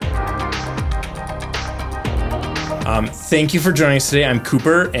Thank you for joining us today. I'm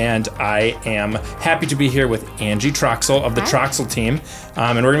Cooper, and I am happy to be here with Angie Troxel of the Troxel team.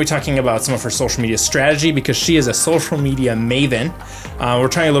 And we're going to be talking about some of her social media strategy because she is a social media maven. We're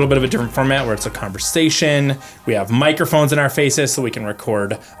trying a little bit of a different format where it's a conversation. We have microphones in our faces so we can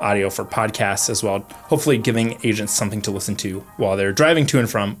record audio for podcasts as well, hopefully giving agents something to listen to while they're driving to and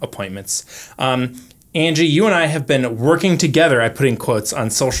from appointments. Angie, you and I have been working together, I put in quotes, on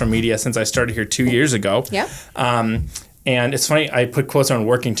social media since I started here 2 years ago. Yeah. And it's funny, I put quotes on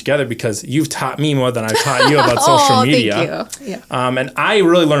working together because you've taught me more than I've taught you about social media. Thank you. Yeah. And I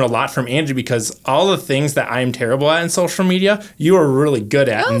really learned a lot from Angie because all the things that I'm terrible at in social media, you are really good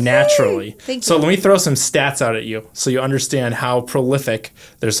at naturally. Thank you. So let me throw some stats out at you so you understand how prolific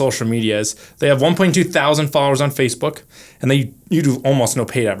their social media is. They have 1.2 thousand followers on Facebook, and you do almost no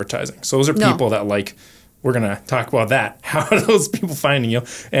paid advertising. So those are people that we're going to talk about that. How are those people finding you?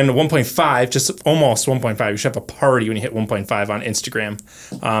 And 1.5, just almost 1.5. You should have a party when you hit 1.5 on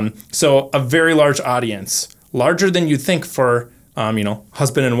Instagram. So a very large audience, larger than you'd think for,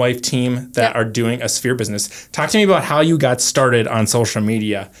 husband and wife team that are doing a sphere business. Talk to me about how you got started on social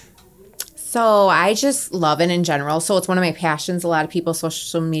media. So I just love it in general. So it's one of my passions. A lot of people,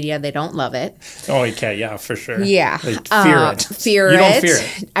 social media, they don't love it. Oh, okay. Yeah, for sure. Yeah. They fear it. You don't fear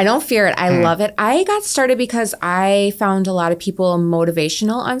it. I don't fear it. I love it. I got started because I found a lot of people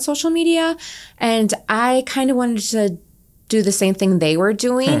motivational on social media, and I kind of wanted to do the same thing they were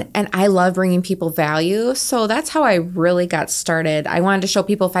doing, and I love bringing people value. So that's how I really got started. I wanted to show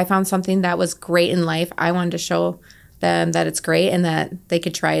people if I found something that was great in life, I wanted to show them that it's great and that they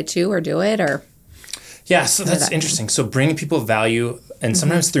could try it too or do it or. Yeah, so that's interesting. So bringing people value and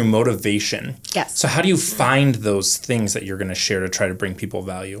sometimes through motivation. Yes. So how do you find those things that you're going to share to try to bring people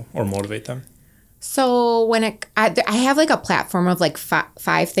value or motivate them? So I have like a platform of like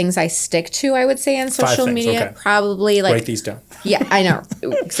five things I stick to, I would say, on social media. Okay. Probably like. Write these down. Yeah, I know.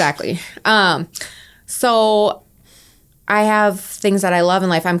 Exactly. So I have things that I love in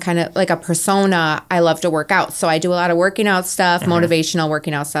life. I'm kind of like a persona. I love to work out. So I do a lot of working out stuff, motivational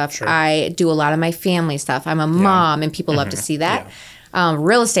working out stuff. Sure. I do a lot of my family stuff. I'm a mom, and people love to see that. Yeah.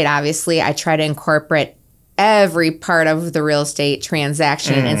 Real estate, obviously, I try to incorporate every part of the real estate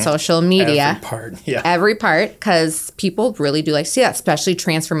transaction in social media. Every part, because people really do like to see that, especially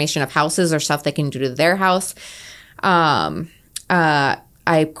transformation of houses or stuff they can do to their house.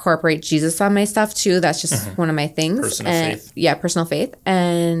 I incorporate Jesus on my stuff too. That's just one of my things. Personal faith. Yeah, personal faith.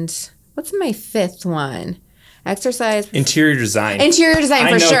 And what's my fifth one? Exercise. Interior design. Interior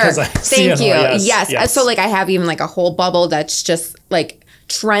design for sure. Thank you. Yes. So like I have even like a whole bubble that's just like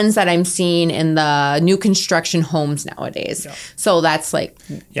trends that I'm seeing in the new construction homes nowadays. Yeah. So that's like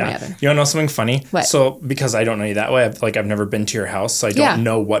my other. You want to know something funny? What? So because I don't know you that way, I've never been to your house, so I don't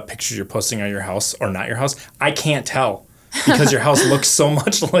know what pictures you're posting on your house or not your house. I can't tell. Because your house looks so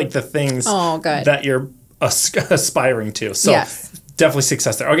much like the things that you're aspiring to. So definitely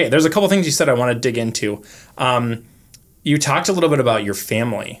success there. Okay, there's a couple things you said I want to dig into. You talked a little bit about your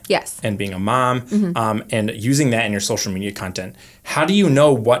family. Yes. And being a mom and using that in your social media content. How do you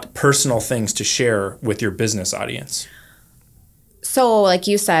know what personal things to share with your business audience? So like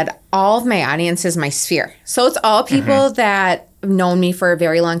you said, all of my audience is my sphere. So it's all people that known me for a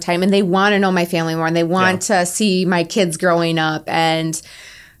very long time, and they want to know my family more, and they want to see my kids growing up. And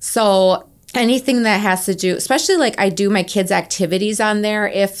so anything that has to do, especially like I do my kids' activities on there.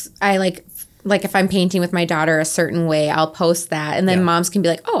 If I like if I'm painting with my daughter a certain way, I'll post that, and then moms can be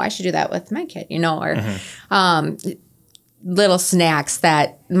like, oh, I should do that with my kid, or little snacks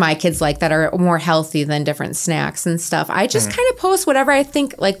that my kids like that are more healthy than different snacks and stuff. I just kind of post whatever I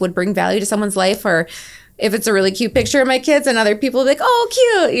think like would bring value to someone's life, or if it's a really cute picture of my kids and other people will be like,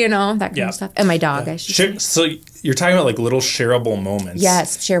 oh, cute, that kind of stuff. And my dog, I should say. So you're talking about like little shareable moments.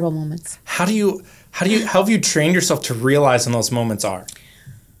 Yes, shareable moments. How have you trained yourself to realize when those moments are?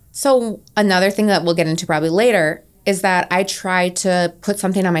 So another thing that we'll get into probably later is that I try to put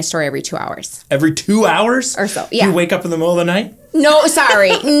something on my story every 2 hours. Every 2 hours? Or so, yeah. You wake up in the middle of the night? No, sorry.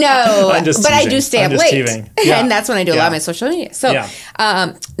 No. I'm just but teasing. I do stay up late. Yeah. And that's when I do a lot of my social media. So,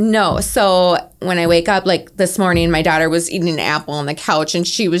 no. So when I wake up, like this morning, my daughter was eating an apple on the couch, and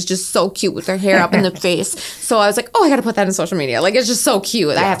she was just so cute with her hair up in the face. So I was like, oh, I got to put that in social media. Like, it's just so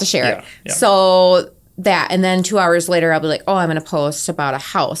cute. I have to share it. Yeah. So that, and then 2 hours later, I'll be like, oh, I'm going to post about a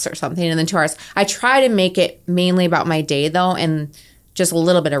house or something. And then 2 hours. I try to make it mainly about my day, though, and just a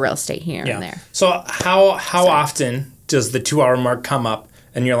little bit of real estate here and there. So how often does the 2 hour mark come up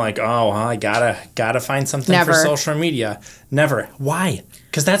and you're like, oh, well, I gotta find something for social media? Never. Why?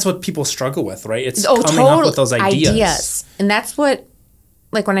 Because that's what people struggle with, right? It's coming up with those ideas. And that's what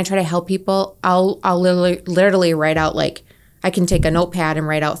like when I try to help people, I'll literally write out, like, I can take a notepad and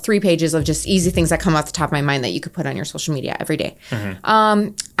write out 3 pages of just easy things that come off the top of my mind that you could put on your social media every day.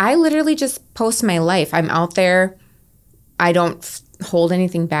 I literally just post my life. I'm out there. I don't hold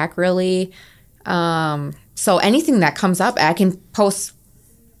anything back, really. So anything that comes up, I can post.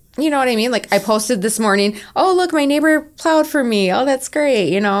 You know what I mean? Like, I posted this morning, oh, look, my neighbor plowed for me. Oh, that's great.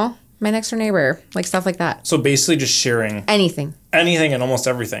 You know, my next door neighbor, like stuff like that. So basically just sharing anything and almost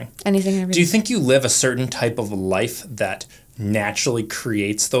everything. Anything and everything. Do you think you live a certain type of life that naturally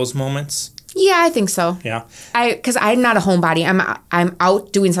creates those moments? Yeah, I think so. Yeah. Because I'm not a homebody. I'm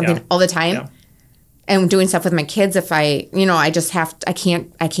out doing something all the time. Yeah. And doing stuff with my kids. If I just I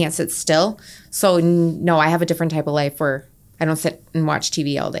can't sit still. So no, I have a different type of life where I don't sit and watch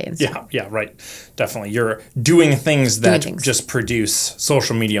TV all day and stuff. Yeah, right. Definitely. You're doing things that just produce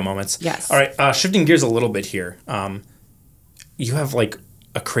social media moments. Yes. All right, shifting gears a little bit here. You have like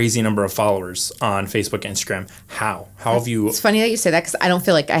a crazy number of followers on Facebook and Instagram. How have you... It's funny that you say that because I don't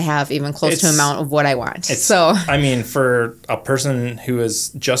feel like I have even close to an amount of what I want. I mean, for a person who is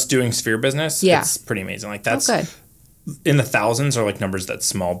just doing sphere business, it's pretty amazing. Like that's... good. In the thousands are like numbers that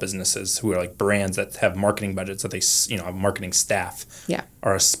small businesses who are like brands that have marketing budgets that they, have marketing staff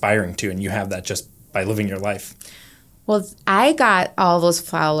are aspiring to. And you have that just by living your life. Well, I got all those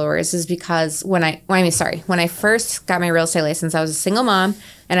followers is because when I first got my real estate license, I was a single mom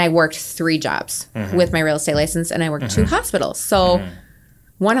and I worked 3 jobs with my real estate license and I worked 2 hospitals. So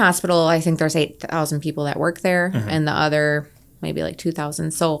one hospital, I think there's 8,000 people that work there and the other maybe like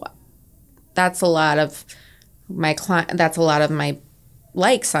 2,000. So that's a lot of my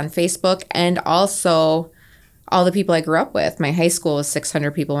likes on Facebook, and also all the people I grew up with. My high school was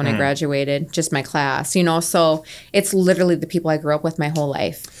 600 people when I graduated, just my class, so it's literally the people I grew up with my whole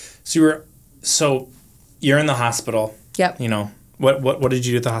life. So you're in the hospital. Yep. What did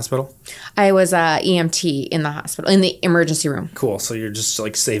you do at the hospital? I was a EMT in the hospital, in the emergency room. Cool. So you're just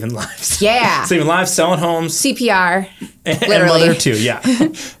like saving lives. Yeah. Saving lives, selling homes. CPR. Literally. And mother too, yeah.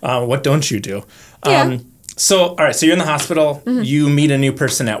 What don't you do? Yeah. So, all right, so you're in the hospital, you meet a new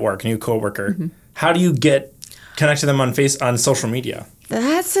person at work, a new coworker. How do you get connected to them on social media?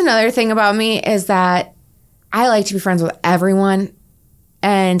 That's another thing about me is that I like to be friends with everyone,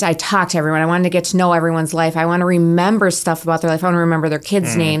 and I talk to everyone. I want to get to know everyone's life. I want to remember stuff about their life. I want to remember their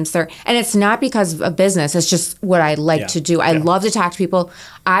kids' names. And it's not because of business. It's just what I like to do. I love to talk to people.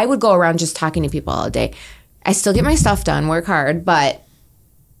 I would go around just talking to people all day. I still get my stuff done, work hard, but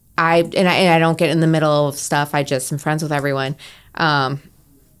I don't get in the middle of stuff. I just am friends with everyone.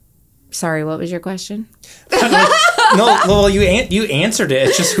 Sorry, what was your question? No, you answered it.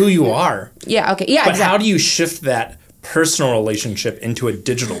 It's just who you are. Yeah, okay. Yeah, but exactly. How do you shift that personal relationship into a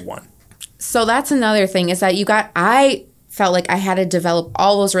digital one? So that's another thing is that I felt like I had to develop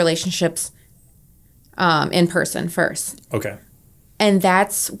all those relationships in person first. Okay. And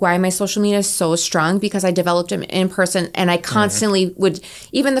that's why my social media is so strong, because I developed them in person, and I constantly would,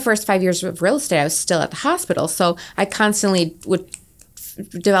 even the first 5 years of real estate, I was still at the hospital. So I constantly would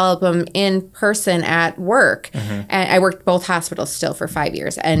develop them in person at work. And I worked both hospitals still for 5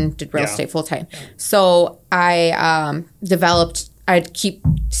 years and did real estate full time. So I I'd keep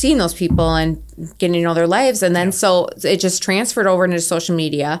seeing those people and getting to know their lives. And then so it just transferred over into social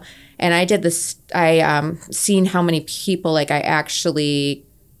media. And I did this, seen how many people like I actually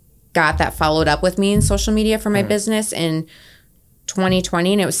got that followed up with me in social media for my business in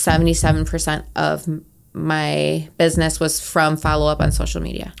 2020. And it was 77% of my business was from follow-up on social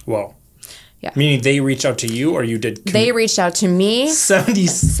media. Whoa. Yeah. Meaning they reached out to you, or you did? They reached out to me.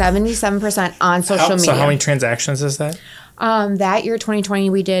 77% on social media. So how many transactions is that? That year,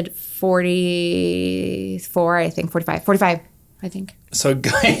 2020, we did 45, I think. So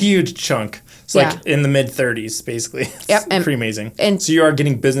a huge chunk. It's like in the mid-30s, basically. Yep. It's pretty amazing. And so you are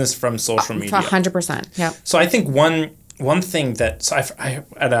getting business from social media. 100%, yeah. So I think one thing that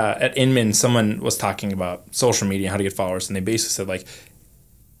at Inman, someone was talking about social media, how to get followers, and they basically said, like,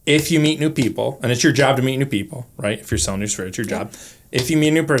 if you meet new people, and it's your job to meet new people, right? If you're selling new sphere, it's your job. If you meet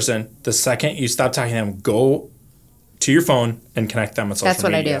a new person, the second you stop talking to them, go to your phone and connect them with social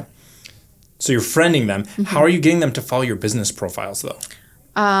media. That's what I do. So you're friending them. How are you getting them to follow your business profiles, though?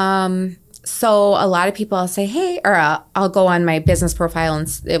 So a lot of people, I'll say, hey, or I'll go on my business profile and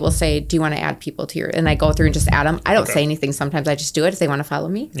it will say, do you want to add people to your, and I go through and just add them. I don't say anything. Sometimes I just do it. If they want to follow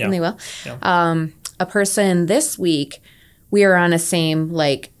me, then they will. Yeah. A person this week, we are on the same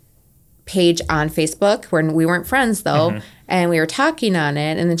page on Facebook where we weren't friends though. And we were talking on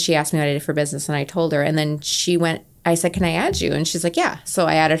it. And then she asked me what I did for business and I told her, and then she went I said, can I add you? And she's like, yeah. So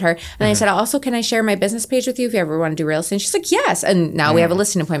I added her. And I said, also, can I share my business page with you if you ever want to do real estate? And she's like, yes. And now we have a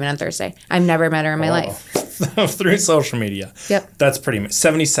listing appointment on Thursday. I've never met her in my life. Through social media. Yep. That's pretty much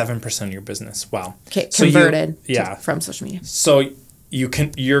 77% of your business. Wow. Converted from social media. So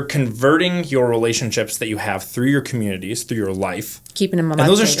you're converting your relationships that you have through your communities, through your life. Keeping them alive. And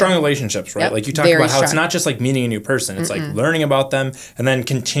those are strong relationships, right? Yep. Like you talked about how it's not just like meeting a new person. It's like learning about them and then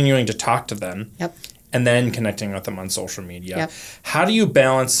continuing to talk to them. Yep. And then connecting with them on social media. Yep. How do you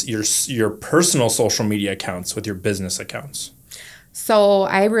balance your personal social media accounts with your business accounts? So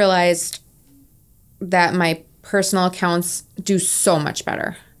I realized that my personal accounts do so much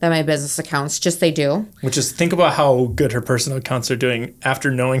better than my business accounts. Just they do. Which is, think about how good her personal accounts are doing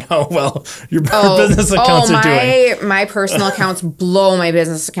after knowing how well your business accounts are doing. My personal accounts blow my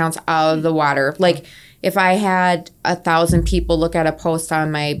business accounts out of the water. Like, if I had 1,000 people look at a post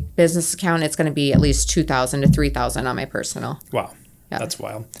on my business account, it's going to be at least 2,000 to 3,000 on my personal. Wow. Yep. That's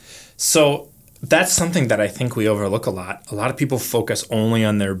wild. So that's something that I think we overlook a lot. A lot of people focus only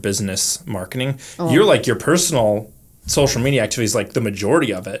on their business marketing. You're like, your personal social media activity is like the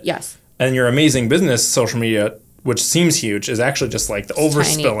majority of it. Yes. And your amazing business social media, which seems huge, is actually just like the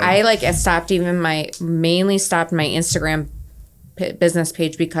overspilling. I mainly stopped my Instagram business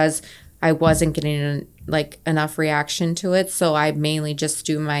page because I wasn't getting enough reaction to it. So I mainly just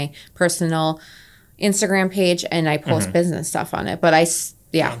do my personal Instagram page and I post business stuff on it. But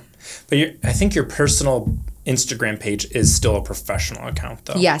But I think your personal Instagram page is still a professional account,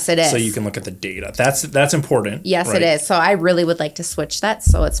 though. Yes, it is. So you can look at the data. That's important. Yes, right? It is. So I really would like to switch that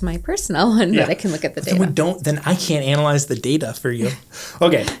so it's my personal one, but I can look at the data. Then I can't analyze the data for you.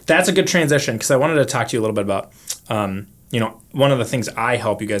 Okay, that's a good transition because I wanted to talk to you a little bit about one of the things I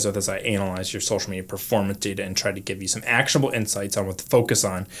help you guys with is I analyze your social media performance data and try to give you some actionable insights on what to focus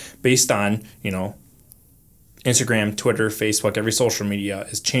on based on, Instagram, Twitter, Facebook, every social media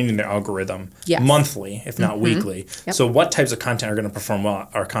is changing their algorithm monthly, if not weekly. Yep. So what types of content are going to perform well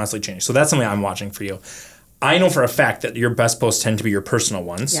are constantly changing. So that's something I'm watching for you. I know for a fact that your best posts tend to be your personal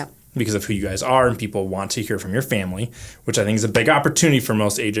ones because of who you guys are and people want to hear from your family, which I think is a big opportunity for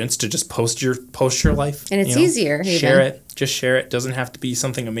most agents to just post your life. And it's easier. Share it. Just share it. Doesn't have to be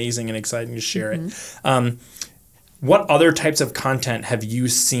something amazing and exciting. Just share it. What other types of content have you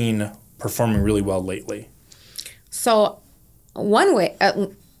seen performing really well lately? So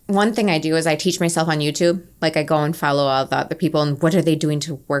one thing I do is I teach myself on YouTube. Like I go and follow all the people and what are they doing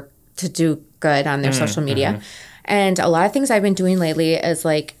to do good on their social media. And a lot of things I've been doing lately is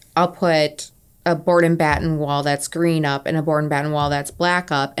like I'll put a board and batten wall that's green up and a board and batten wall that's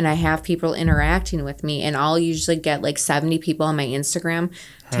black up, and I have people interacting with me, and I'll usually get like 70 people on my Instagram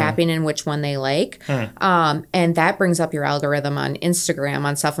tapping in which one they like. And that brings up your algorithm on Instagram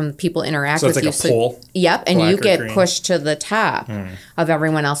on stuff and people interact with you. So it's like a poll? Yep, and you get pushed to the top of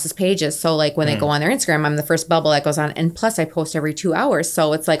everyone else's pages. So like when they go on their Instagram, I'm the first bubble that goes on, and plus I post every 2 hours.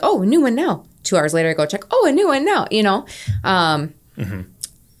 So it's like, oh, a new one now. 2 hours later I go check, oh, a new one now,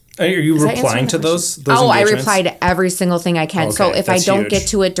 Are you replying to those I reply to every single thing I can. Okay, so if I don't get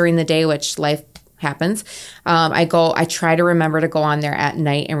to it during the day, which life happens, I try to remember to go on there at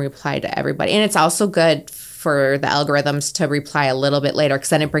night and reply to everybody. And it's also good for the algorithms to reply a little bit later because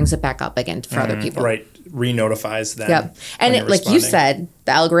then it brings it back up again for other people. Right. Re-notifies them. Yep. And like you said,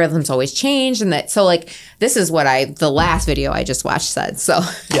 the algorithms always change. And so like this is what the last video I just watched said. So,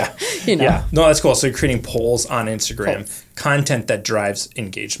 yeah. Yeah. No, that's cool. So you're creating polls on Instagram, content that drives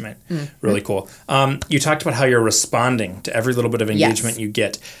engagement. Really cool. You talked about how you're responding to every little bit of engagement you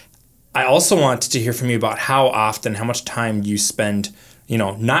get. I also wanted to hear from you about how much time you spend,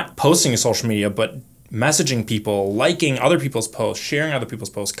 not posting on social media, but messaging people, liking other people's posts, sharing other people's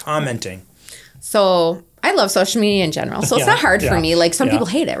posts, commenting. So I love social media in general. So it's not hard for me. Like some people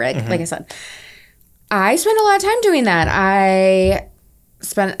hate it, right? Like I said, I spend a lot of time doing that.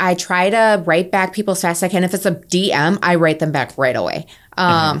 I try to write back people as fast as I can. If it's a DM, I write them back right away.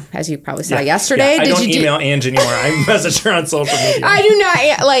 As you probably saw yesterday. I don't email Angie anymore. I message her on social media. I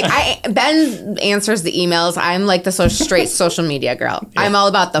do not. Ben answers the emails. I'm like the straight social media girl. Yeah. I'm all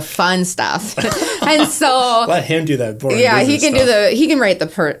about the fun stuff. And so let him do that. He can stuff. He can write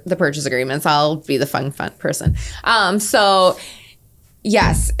the purchase agreements. I'll be the fun person. So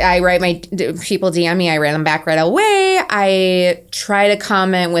yes, I write people DM me. I write them back right away. I try to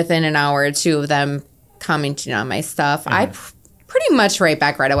comment within an hour or two of them commenting on my stuff. I pretty much write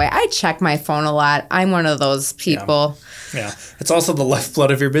back right away. I check my phone a lot. I'm one of those people. Yeah. It's also the lifeblood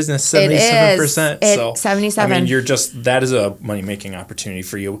of your business, 77%. It's 77. I mean, that is a money-making opportunity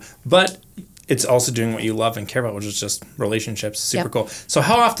for you. But it's also doing what you love and care about, which is just relationships. Super cool. So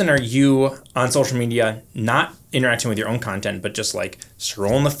how often are you on social media not interacting with your own content, but just like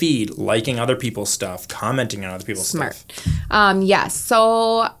scrolling the feed, liking other people's stuff, commenting on other people's stuff? Yes.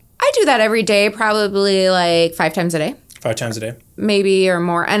 So I do that every day, probably like 5 times a day. 5 times a day? Maybe or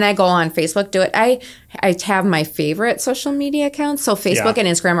more. And I go on Facebook, do it. I have my favorite social media accounts. So Facebook and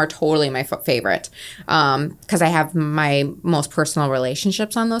Instagram are totally my favorite because I have my most personal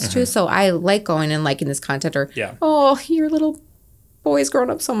relationships on those two. So I like going and liking this content or, oh, your little boy's grown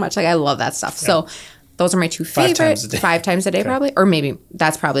up so much. Like I love that stuff. So those are my 2 favorite. 5 times a day probably. Or maybe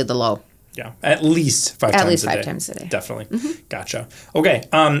that's probably the low. Yeah, at least 5 times a day. At least 5 times a day. Definitely. Mm-hmm. Gotcha. Okay,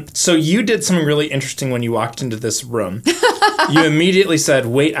 so you did something really interesting when you walked into this room. You immediately said,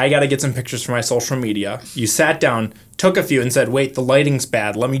 wait, I got to get some pictures for my social media. You sat down, took a few, and said, wait, the lighting's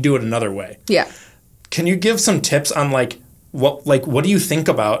bad. Let me do it another way. Yeah. Can you give some tips on what do you think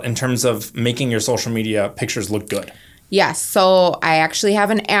about in terms of making your social media pictures look good? Yes. So I actually have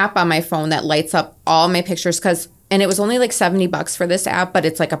an app on my phone that lights up all my pictures and it was only like $70 for this app, but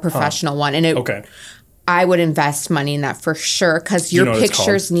it's like a professional one. And I would invest money in that for sure because your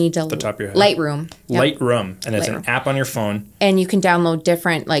pictures need to Lightroom. Yep. Lightroom. And it's an app on your phone. And you can download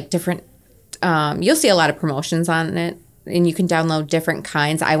different, you'll see a lot of promotions on it. And you can download different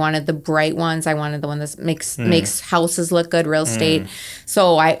kinds. I wanted the bright ones. I wanted the one that makes houses look good, real estate.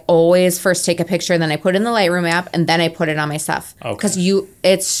 So I always first take a picture, then I put it in the Lightroom app, and then I put it on my stuff. Because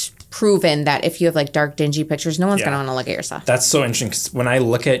it's proven that if you have like dark, dingy pictures, no one's going to want to look at your stuff. That's so interesting because when I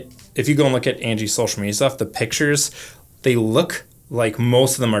if you go and look at Angie's social media stuff, the pictures, they look like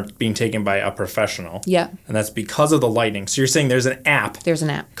most of them are being taken by a professional. Yeah. And that's because of the lighting. So you're saying there's an app. There's an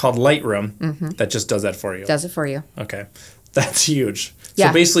app. Called Lightroom that just does that for you. Does it for you. Okay. That's huge. Yeah.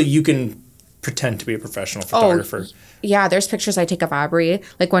 So basically you can pretend to be a professional photographer. Yeah, there's pictures I take of Aubrey.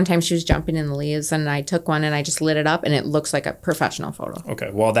 Like one time she was jumping in the leaves and I took one and I just lit it up and it looks like a professional photo.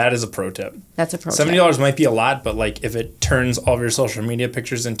 Okay, well that is a pro tip. That's a pro tip. $70 might be a lot, but like if it turns all of your social media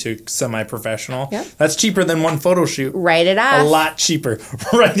pictures into semi-professional, that's cheaper than one photo shoot. Write it off. A lot cheaper.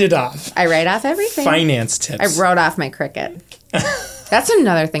 Write it off. I write off everything. Finance tips. I wrote off my Cricut. That's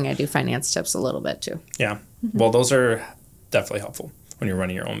another thing I do, finance tips a little bit too. Yeah, well those are definitely helpful when you're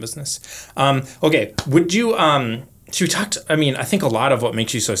running your own business. Okay, would you... So we talked, I think a lot of what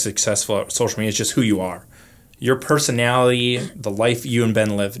makes you so successful at social media is just who you are. Your personality, the life you and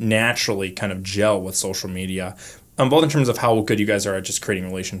Ben live naturally kind of gel with social media, both in terms of how good you guys are at just creating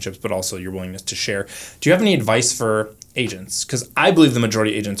relationships, but also your willingness to share. Do you have any advice for agents? Because I believe the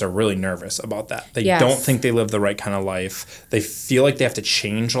majority of agents are really nervous about that. They don't think they live the right kind of life. They feel like they have to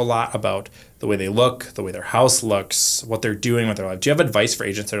change a lot about the way they look, the way their house looks, what they're doing with their life. Do you have advice for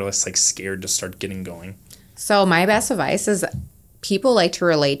agents that are less scared to start getting going? So my best advice is people like to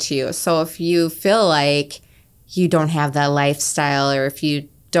relate to you. So if you feel like you don't have that lifestyle or if you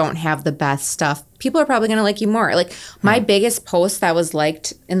don't have the best stuff, people are probably going to like you more. Like my biggest post that was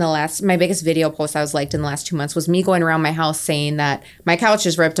liked my biggest video post that was liked in the last 2 months was me going around my house saying that my couch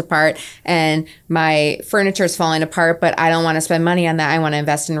is ripped apart and my furniture is falling apart, but I don't want to spend money on that. I want to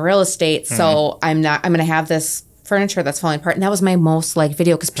invest in real estate. So I'm going to have this furniture that's falling apart. And that was my most liked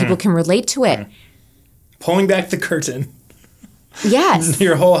video because people can relate to it. Pulling back the curtain. Yes.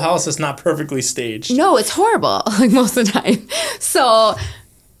 Your whole house is not perfectly staged. No, it's horrible, like most of the time. So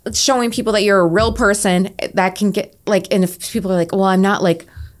showing people that you're a real person that can get and if people are like, well, I'm not like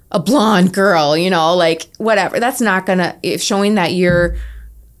a blonde girl, whatever. That's not gonna, if showing that you're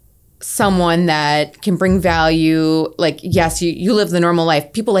someone that can bring value, yes, you live the normal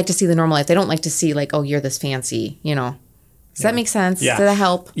life. People like to see the normal life. They don't like to see oh, you're this fancy, Does that make sense? Yeah. Does that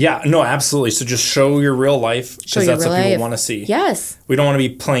help? Yeah, no, absolutely. So just show your real life because that's what people want to see. Yes. We don't want to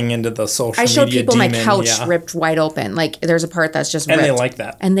be playing into the social media I showed people demon. my couch ripped wide open. There's a part that's just ripped. And they like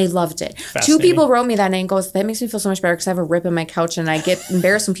that. And they loved it. 2 people wrote me that night and goes, that makes me feel so much better because I have a rip in my couch and I get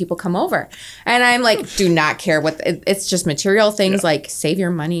embarrassed when people come over. And I'm like, do not care what, it's just material things save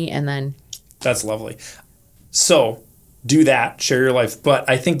your money and then. That's lovely. So do that, share your life. But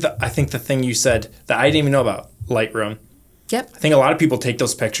I think the thing you said that I didn't even know about, Lightroom. Yep. I think a lot of people take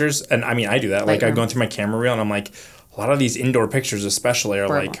those pictures, and I do that. I'm going through my camera reel, and I'm like, a lot of these indoor pictures especially are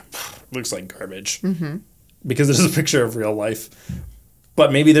looks like garbage. Mm-hmm. Because this is a picture of real life.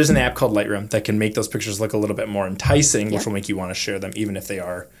 But maybe there's an app called Lightroom that can make those pictures look a little bit more enticing, which will make you want to share them, even if they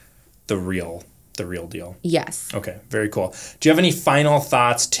are the real deal. Yes. Okay, very cool. Do you have any final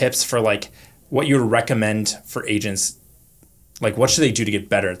thoughts, tips for what you would recommend for agents? What should they do to get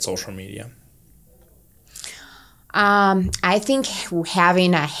better at social media? I think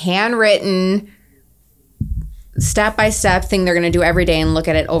having a handwritten step-by-step thing they're going to do every day and look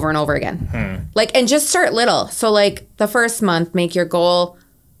at it over and over again. Like, and just start little. So like the first month, make your goal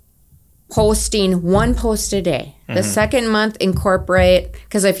posting 1 post a day. The second month, incorporate,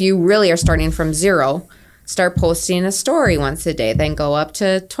 because if you really are starting from 0, start posting a story once a day, then go up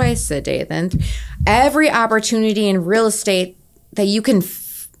to twice a day. Then every opportunity in real estate that you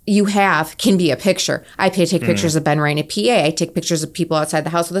have can be a picture. I take pictures of Ben writing a PA. I take pictures of people outside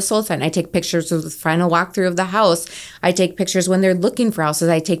the house with a sold sign. I take pictures of the final walkthrough of the house. I take pictures when they're looking for houses.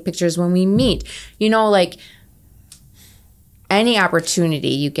 I take pictures when we meet. You know, like any opportunity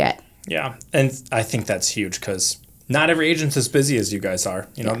you get. Yeah. And I think that's huge because not every agent's as busy as you guys are.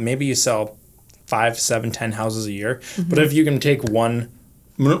 You know, maybe you sell 5, 7, 10 houses a year. But if you can take one,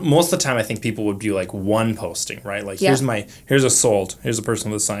 most of the time I think people would do like one posting, right? Like here's a sold, here's a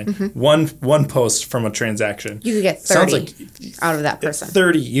person with a sign. One post from a transaction. You could get 30 out of that person.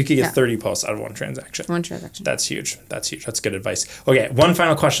 30, you could get 30 posts out of one transaction. One transaction. That's huge. That's huge. That's good advice. Okay, one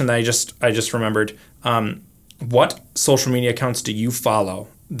final question that I just remembered. What social media accounts do you follow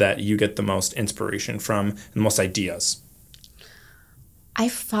that you get the most inspiration from and the most ideas? I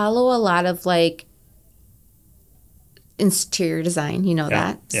follow a lot of like interior design, you know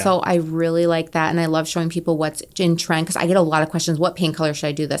that. Yeah. So I really like that. And I love showing people what's in trend because I get a lot of questions. What paint color should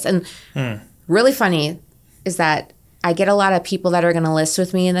I do this? And really funny is that I get a lot of people that are going to list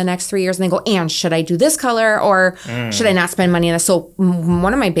with me in the next 3 years and they go, Ange, should I do this color or should I not spend money on this? So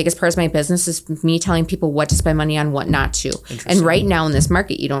one of my biggest parts of my business is me telling people what to spend money on, what not to. And right now in this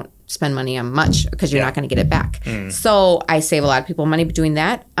market, you don't spend money on much because you're not going to get it back. So I save a lot of people money doing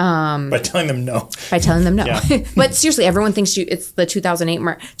that. By telling them no. By telling them no. Yeah. But seriously, everyone thinks it's the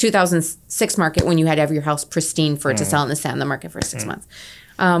 2006 market when you had to have your house pristine for it to sell and to stay on the market for 6 months.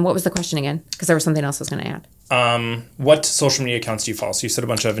 What was the question again? Because there was something else I was going to add. What social media accounts do you follow? So you said a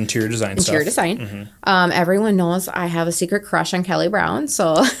bunch of interior design stuff. Interior design. Everyone knows I have a secret crush on Kelly Brown.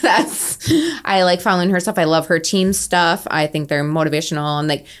 So I like following her stuff. I love her team stuff. I think they're motivational and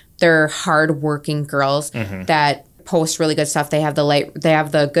like they're hardworking girls that post really good stuff. They have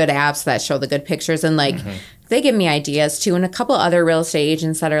the good apps that show the good pictures and like they give me ideas too. And a couple other real estate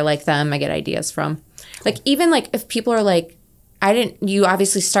agents that are like them, I get ideas from. Like even like if people are like, you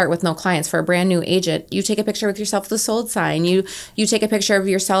obviously start with no clients. For a brand new agent, you take a picture with yourself with a sold sign. You take a picture of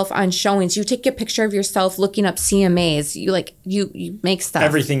yourself on showings. You take a picture of yourself looking up CMAs. You make stuff.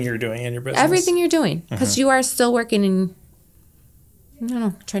 Everything you're doing in your business. Everything you're doing. Because you are still working in, I don't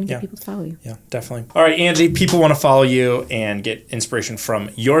know, trying to get people to follow you. Yeah, definitely. All right, Angie, people want to follow you and get inspiration from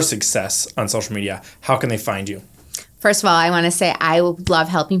your success on social media. How can they find you? First of all, I want to say I love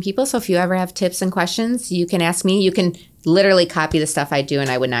helping people. So if you ever have tips and questions, you can ask me. You can literally copy the stuff I do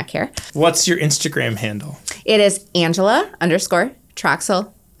and I would not care. What's your Instagram handle? It is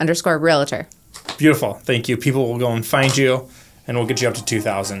Angela_Troxel_realtor. Beautiful. Thank you. People will go and find you and we'll get you up to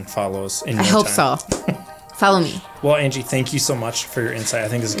 2,000 follows in no time. I hope so. Follow me. Well, Angie, thank you so much for your insight. I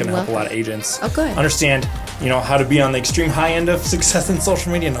think this is going to help a lot of agents understand, how to be on the extreme high end of success in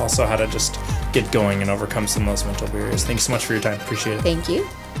social media and also how to just get going and overcome some of those mental barriers. Thanks so much for your time. Appreciate it. Thank you.